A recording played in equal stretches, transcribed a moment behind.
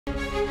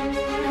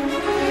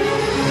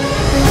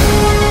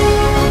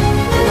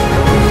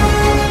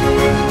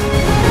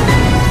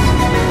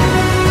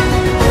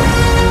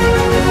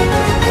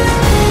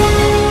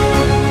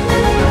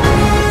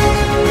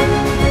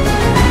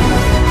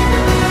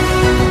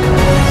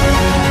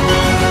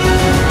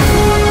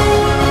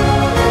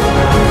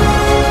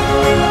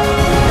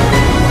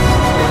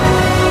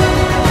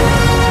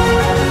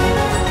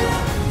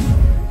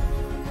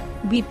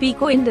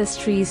BIPICO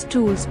Industries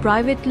Tools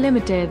Private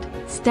Limited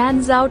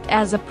stands out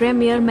as a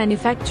premier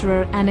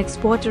manufacturer and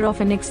exporter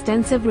of an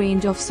extensive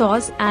range of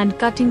saws and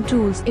cutting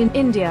tools in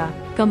India,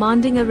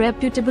 commanding a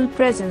reputable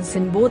presence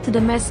in both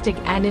domestic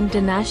and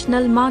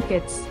international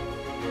markets.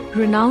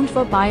 Renowned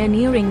for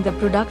pioneering the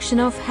production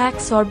of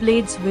hacksaw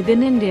blades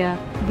within India,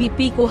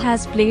 BIPICO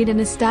has played an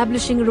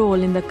establishing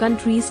role in the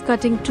country's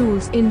cutting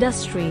tools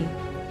industry.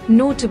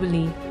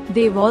 Notably,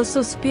 they've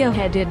also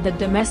spearheaded the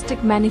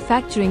domestic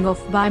manufacturing of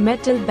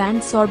Bimetal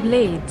Bandsaw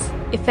Blades,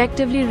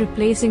 effectively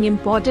replacing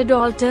imported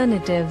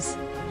alternatives.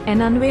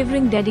 An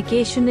unwavering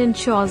dedication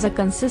ensures a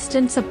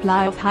consistent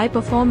supply of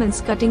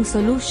high-performance cutting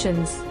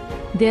solutions.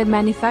 Their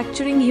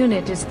manufacturing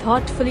unit is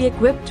thoughtfully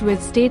equipped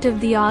with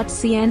state-of-the-art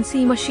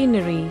CNC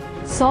machinery,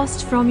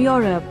 sourced from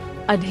Europe,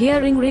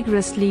 adhering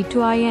rigorously to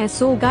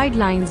ISO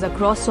guidelines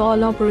across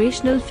all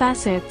operational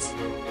facets.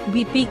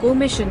 BIPICO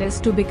mission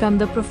is to become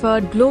the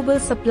preferred global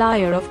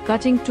supplier of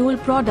cutting tool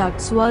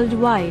products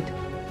worldwide.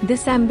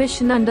 This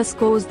ambition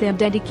underscores their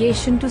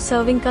dedication to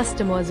serving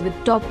customers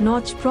with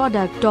top-notch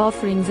product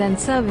offerings and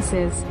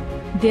services.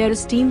 Their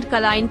esteemed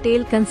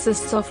clientele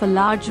consists of a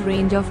large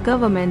range of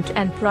government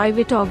and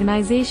private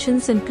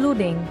organizations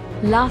including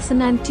Larsen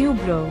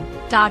Toubro,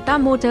 Tata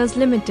Motors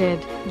Ltd,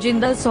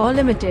 Jindal Saw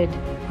Ltd,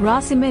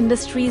 Grasim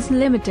Industries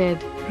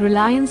Ltd,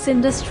 Reliance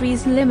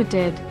Industries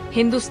Ltd,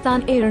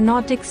 Hindustan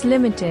Aeronautics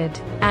Ltd,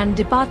 and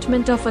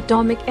Department of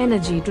Atomic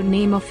Energy, to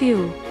name a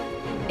few.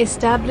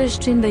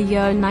 Established in the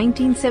year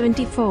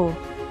 1974.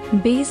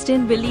 Based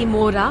in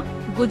Bilimora,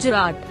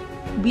 Gujarat,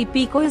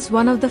 BIPICO is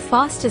one of the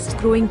fastest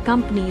growing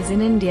companies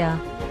in India.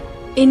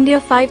 India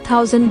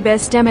 5000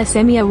 Best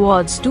MSME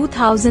Awards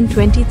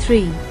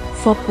 2023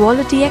 for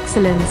quality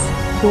excellence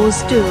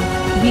goes to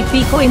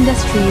BIPICO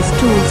Industries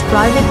Tools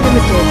Private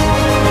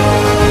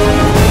Limited.